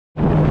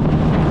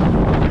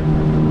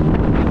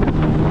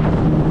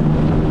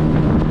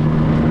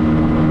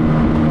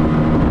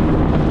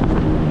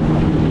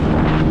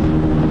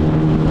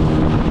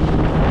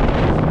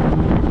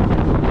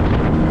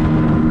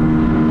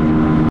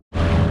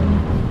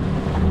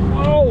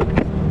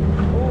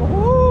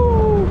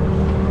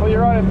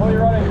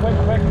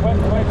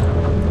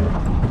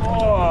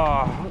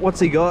What's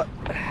he got?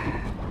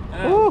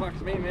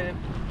 Fucks me, man.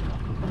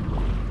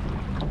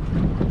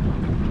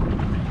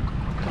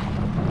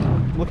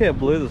 Look how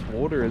blue this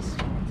water is.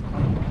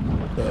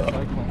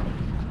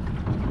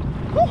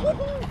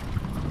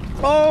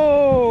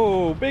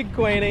 Oh, big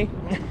Queenie.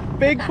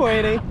 Big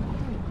Queenie.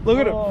 Look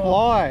at it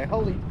fly.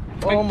 Holy.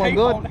 Oh my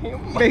god.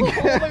 Big. Look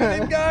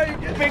at him go.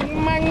 Big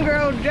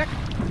mangrel jack.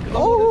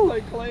 Oh,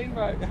 so clean,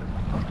 mate.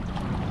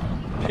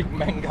 Big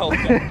mangrel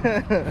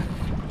jack.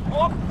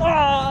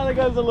 Oh, there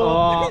goes the little.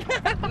 Oh,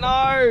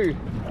 no.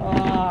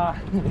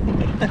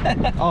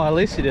 Oh, at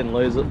least you didn't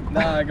lose it. No,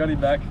 I got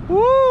him back.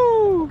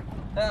 Woo!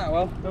 Ah,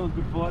 well, that was a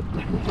good fight.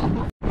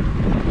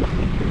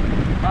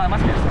 Ah, it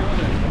must be a school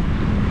there.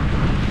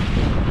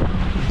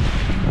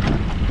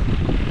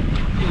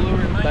 You lure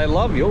him, mate. They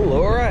love your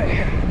lure,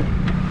 eh?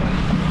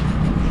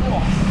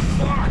 Oh,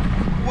 fuck.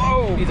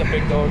 Whoa. He's a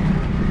big dog.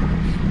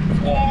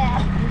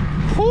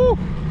 Oh.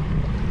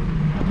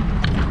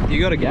 You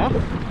got a gaff?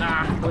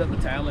 Nah, put up the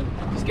tail and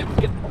just get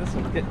this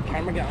one, get the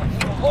camera going.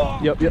 Oh.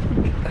 Yep.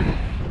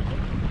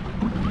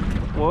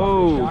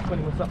 Whoa. Shark when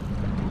he was up.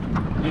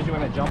 Usually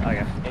when they jump.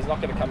 Okay. He's not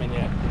going to come in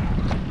yet.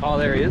 Oh,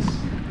 there he is.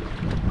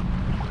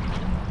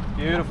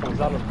 Beautiful,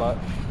 he's under the boat.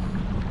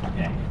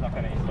 Yeah, he's not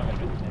going to do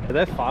it.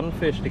 They're fun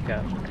fish to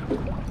catch. Yeah.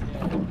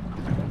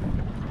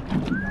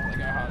 They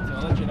go hard, so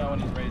I'll let you know when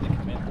he's ready to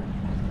come in.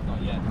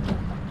 Not yet.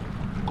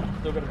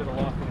 Still got a bit of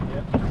life in it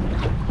yet.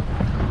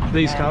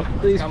 These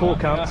poor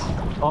cunts.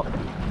 Oh.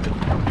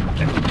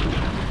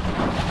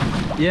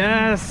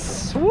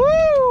 Yes!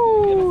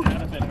 Woo! Get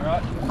us out of it,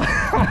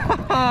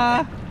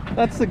 right?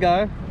 That's the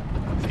go.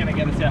 It's going to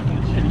get us out from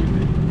the jetty.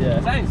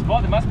 Yeah. Same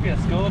spot, there must be a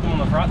school of them on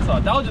the right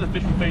side. Told you the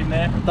fish were feeding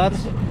there.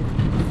 That's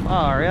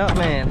far out,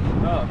 man.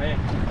 Oh man.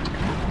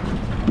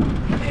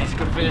 Yeah, he's a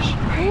good fish.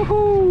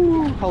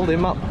 Woohoo! Hold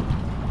him up.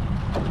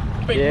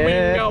 Big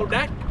mango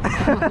duck.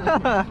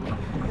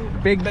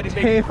 Big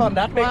teeth on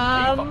that big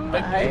one.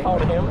 Big teeth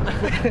on him.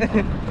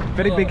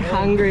 Very big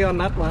hungry on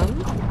that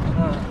one.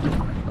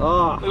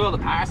 Oh. Look at all the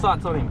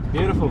parasites on him.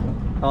 Beautiful.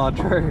 Oh,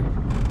 true.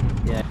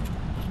 Yeah.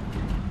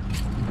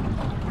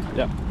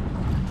 Yep.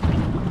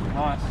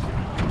 Nice.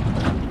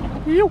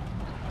 Yeet.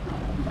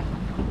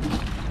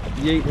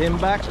 Yeet him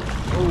back.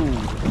 Ooh.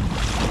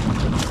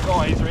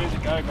 Oh, he's ready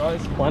to go,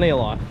 guys. Plenty of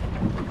life.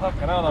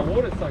 Fucking hell, the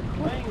water's so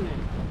clean there.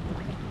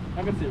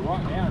 I can see it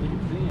right now and you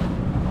can see it.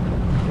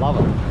 Love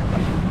it.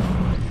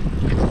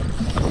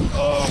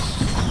 Oh.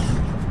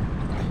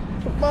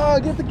 Come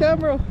on, get the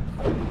camera.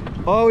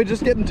 Oh, we're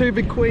just getting two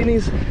big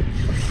Queenies.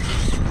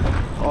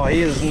 Oh,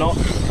 he is not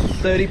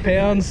 30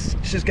 pounds.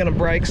 She's gonna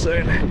break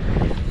soon.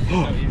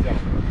 So easy.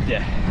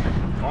 Yeah.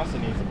 Nice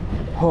and easy.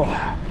 Oh.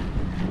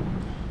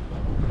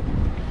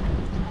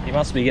 He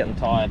must be getting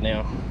tired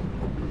now.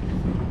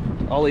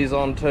 Ollie's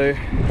on too.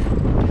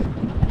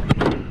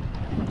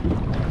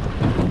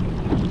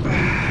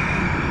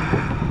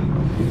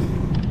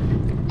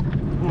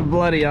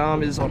 Bloody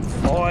arm is on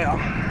fire.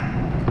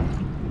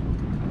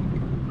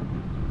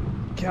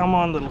 Come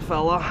on, little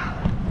fella.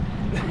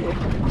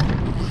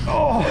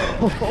 Oh.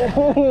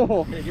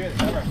 Yeah, give it a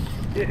camera.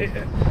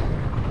 Yeah.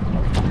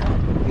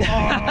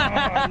 Oh,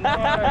 no.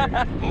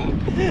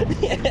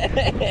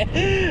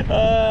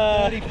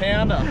 30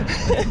 pounder.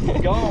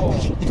 Go.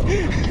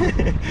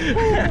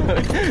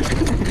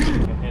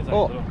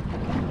 Oh.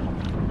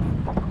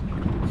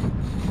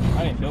 I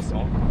didn't feel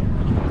small.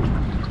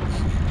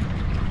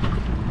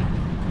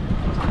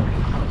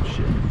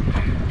 Shit.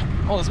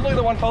 Oh, there's look at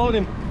the one followed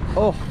him.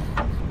 Oh,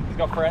 He's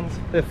got friends.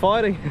 they're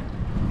fighting.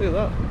 Look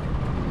at that.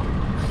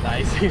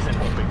 Nice, he's in a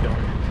big dog.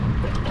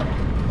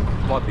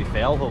 Might be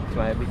foul hooked,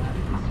 maybe.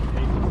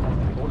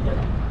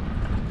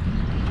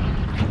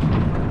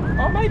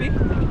 Oh, maybe.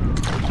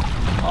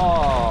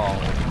 Oh,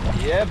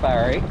 yeah,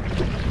 Barry.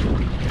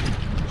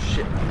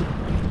 Shit.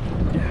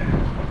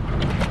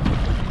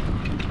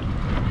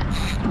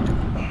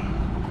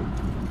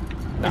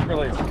 Quick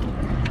release.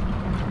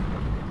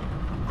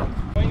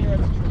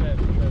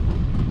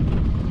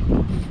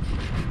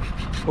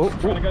 Oh,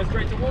 Trying to go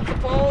straight towards the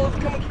poles.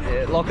 Come on.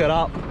 yeah, lock it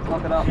up.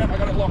 Lock it up. Yep, I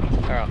got it locked. All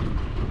right.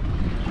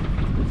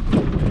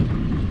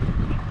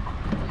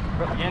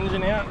 Got the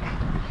engine out. I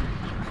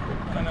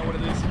don't know what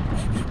it is.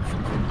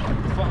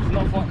 It's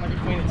not fighting like a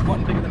queen, it's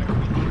fighting bigger than a queen.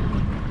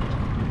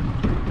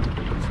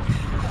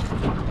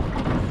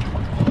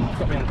 It's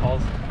got me on the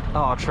poles.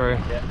 Oh, true.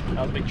 Yeah,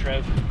 that was a big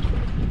trev.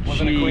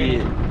 Wasn't a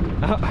queen.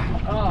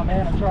 Oh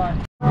man, I tried.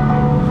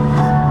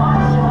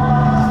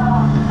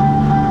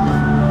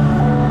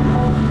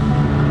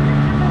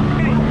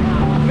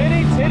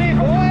 Mini tinny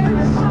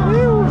boys.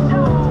 Woo.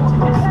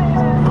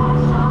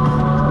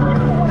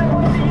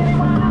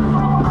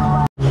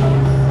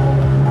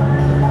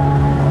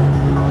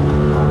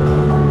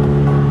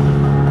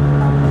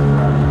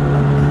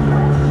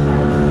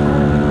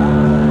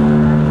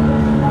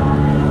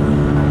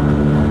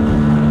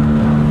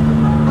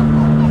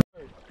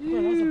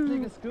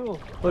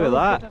 Look at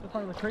that. At the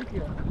front of the creek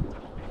here.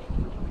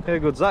 How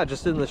good's that?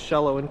 Just in the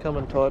shallow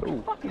incoming tide.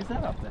 Ooh. What the fuck is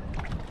that up there? Do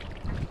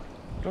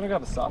you want to go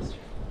to sus?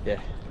 Yeah.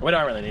 We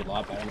don't really need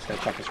live bait. I'm just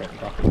gonna chuck this right in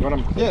the bucket. You want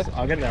them? Yeah.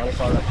 I'll get the other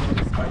side of that.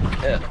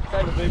 Yeah.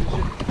 Save the boob and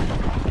shit.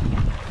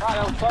 Right,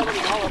 that was so many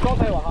dollars. I thought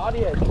they were hardy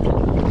heads.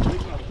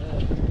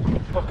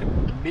 Fucking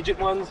midget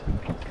ones.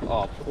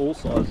 Oh, all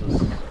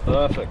sizes.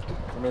 Perfect.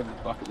 I'll move the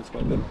bucket this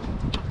way then.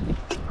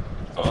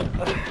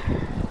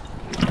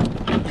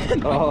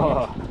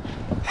 Oh.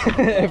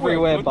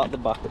 Everywhere but the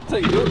bucket. That's how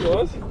you do it,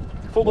 guys.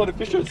 Full-blooded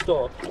fisher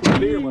style.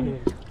 Beer in my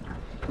hand.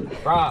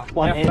 Bruh,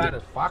 One-handed. fat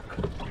as fuck.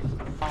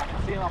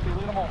 See him up here,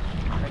 look at them all.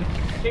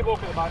 Keep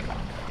walking the boat.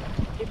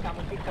 Keep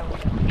coming, keep coming.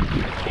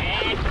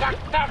 And duck,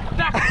 duck,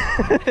 duck.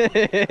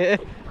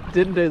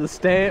 Didn't do the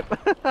stamp.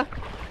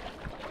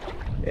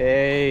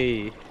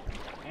 Hey.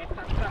 And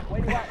duck, duck.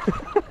 Where you at?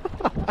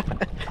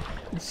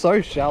 It's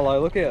so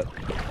shallow, look at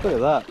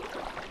that.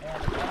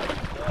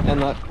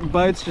 And that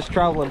boat's just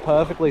travelling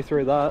perfectly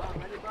through that.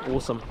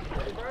 Awesome.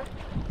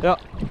 Yep.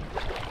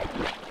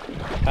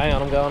 Hang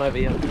on, I'm going over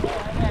here.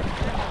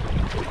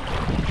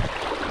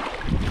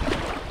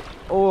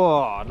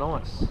 Oh,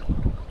 nice.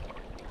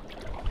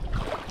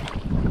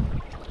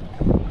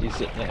 You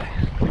sit there.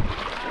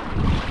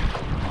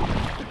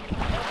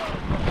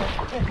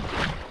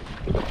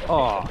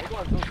 Oh.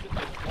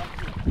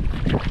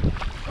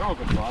 They're all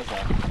good size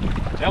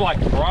though. They're like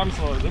prime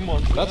size, them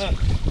ones. That's,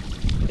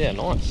 yeah,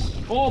 nice.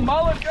 Oh,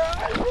 mullet,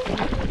 guys! So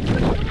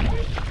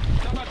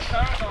much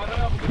current though, I don't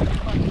know if we're going to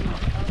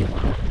get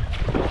much.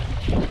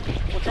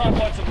 We'll try and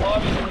find some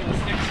liveys under the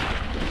sticks.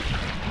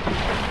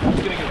 I'm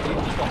just going to get deep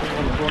and stop on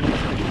the bottom of the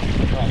stick.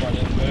 Right,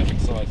 that's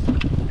perfect size.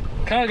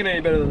 Can't get any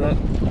better than that.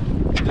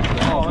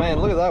 Oh man,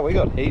 look at that, we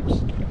got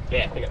heaps.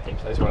 Yeah, they got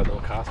heaps. Those are one of the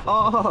little cast fish.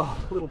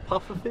 Oh, little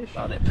puffer fish.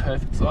 Oh, they're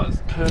perfect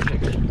size.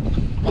 Perfect.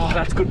 Oh,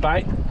 that's good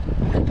bait.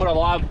 Put a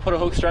live, put a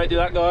hook straight to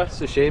that guy.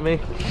 Sashimi.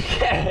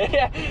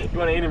 Yeah. You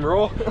want to eat him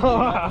raw?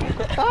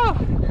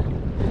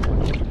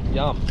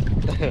 Yum.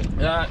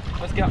 Alright,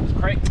 let's get up this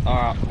creek.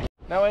 Alright.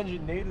 No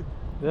engine needed.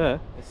 Yeah.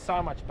 There's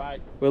so much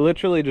bait. We're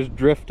literally just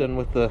drifting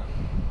with the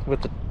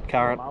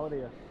current. Mullet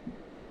here.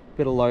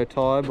 Bit of low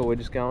tide, but we're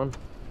just going.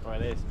 Oh,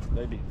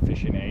 they'd be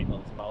fishing out eating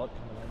on some mullet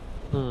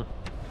coming in.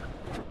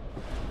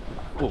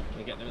 Cool.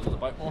 You get them into the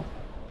boat more.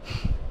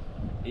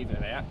 Even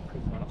it out.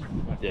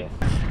 Yeah.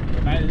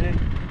 We made it in.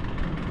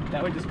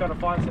 Now we just got to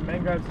find some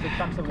mangroves to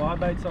chuck some live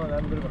baits on and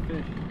have a bit of a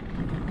fish.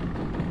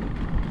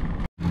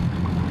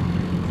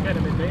 Let's get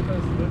them in deeper.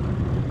 This is good.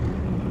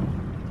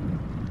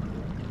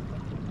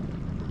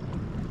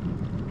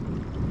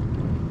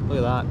 Look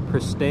at that,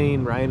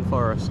 pristine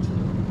rainforest.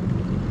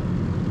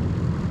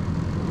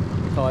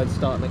 Tide's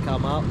starting to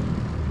come up.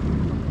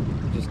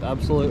 Just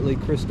absolutely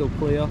crystal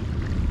clear. A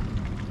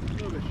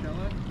little bit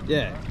shallow.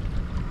 Yeah.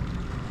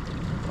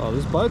 Oh,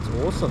 this boat's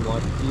awesome.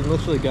 Like, you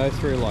literally go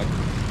through like a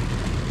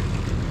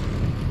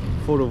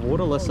foot of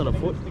water, less than a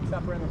foot. Sticks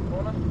up around the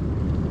corner.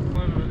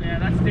 Yeah,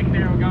 that stick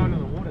there will go into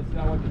the water. See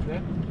that one just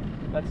there?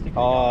 That stick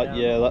will go down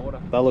yeah, into the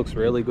water. that looks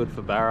really good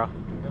for barra.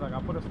 Yeah, like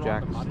I'll put us right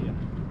Jacks. in the mud here.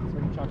 So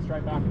we can chuck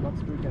straight back and not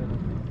spook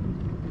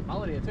anything.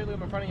 Mullet here, 2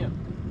 look in front of you.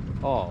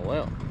 Oh,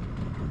 wow.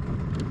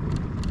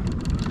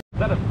 Is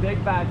that a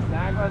big bad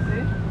snag I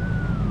see?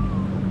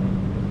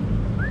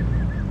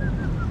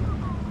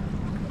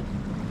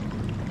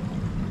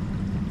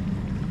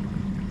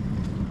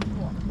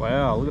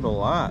 Wow, look at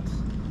all that.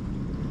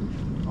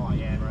 Oh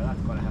yeah, bro,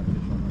 that's gotta have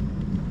fish on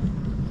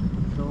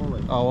it.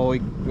 Surely. Oh, well,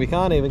 we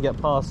can't even get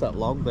past that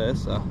log there,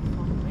 so. Fuck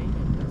me,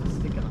 that's a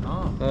stick and a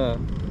half. Yeah.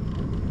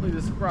 Look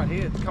at this right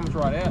here, it comes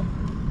right out.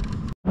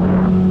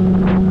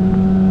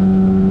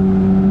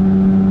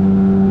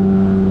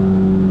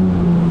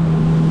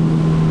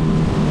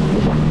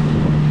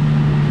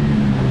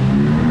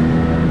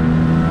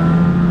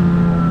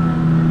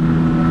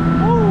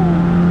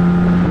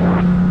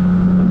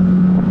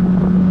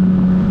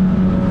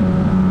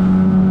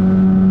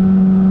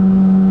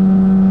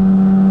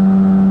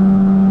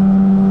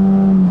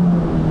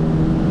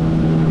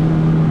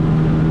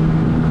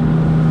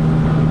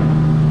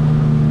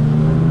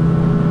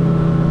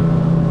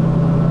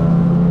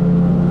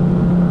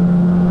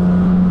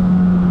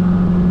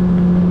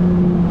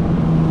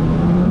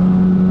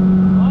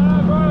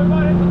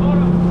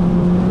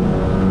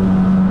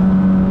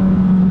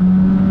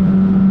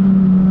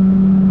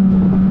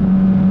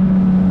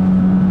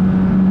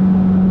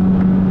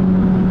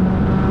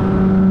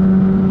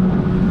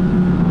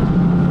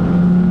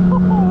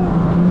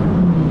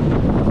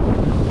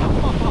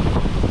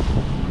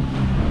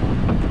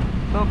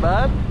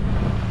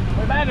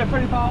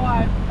 Pretty far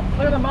away.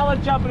 Look at the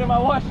mullet jumping in my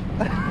wash.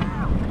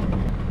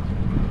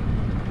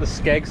 The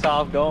skeg's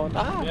half gone.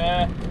 Ah.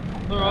 Yeah,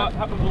 alright,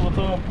 happens all the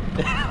time.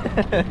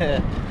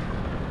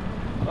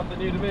 Nothing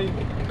new to me.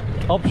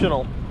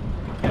 Optional.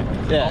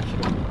 Yeah.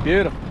 Optional.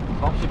 Beautiful.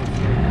 Optional.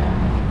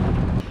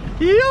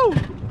 Yo!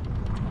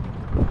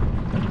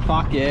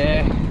 Fuck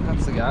yeah.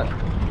 That's the guy.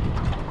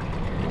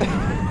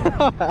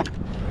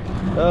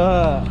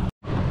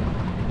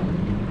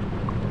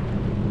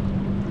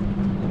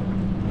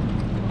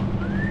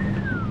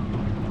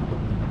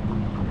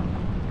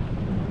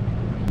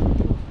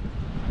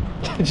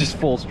 Just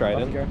fall straight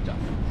in. Go.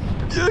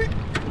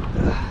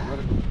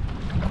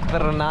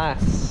 Very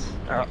nice.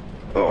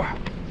 Oh.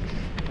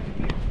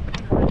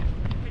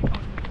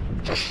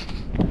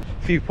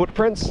 Few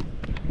footprints.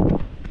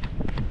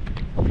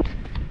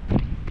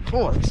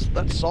 Oh,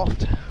 that's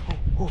soft.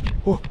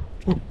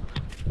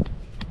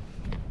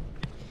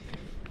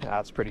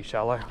 That's pretty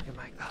shallow. I can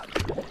make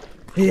that.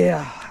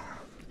 Yeah.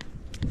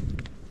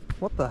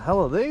 What the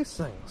hell are these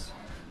things?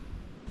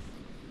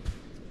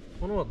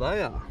 Wonder what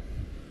they are.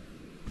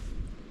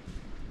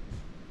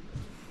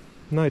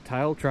 No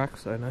tail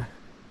tracks, so no.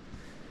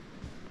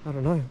 I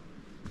don't know.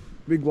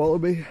 Big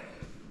wallaby.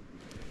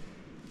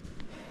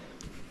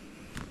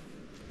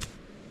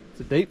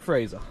 It's a deep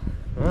freezer.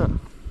 Ah.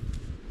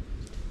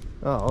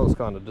 Oh, that was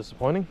kind of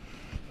disappointing.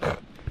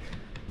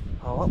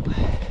 Oh well.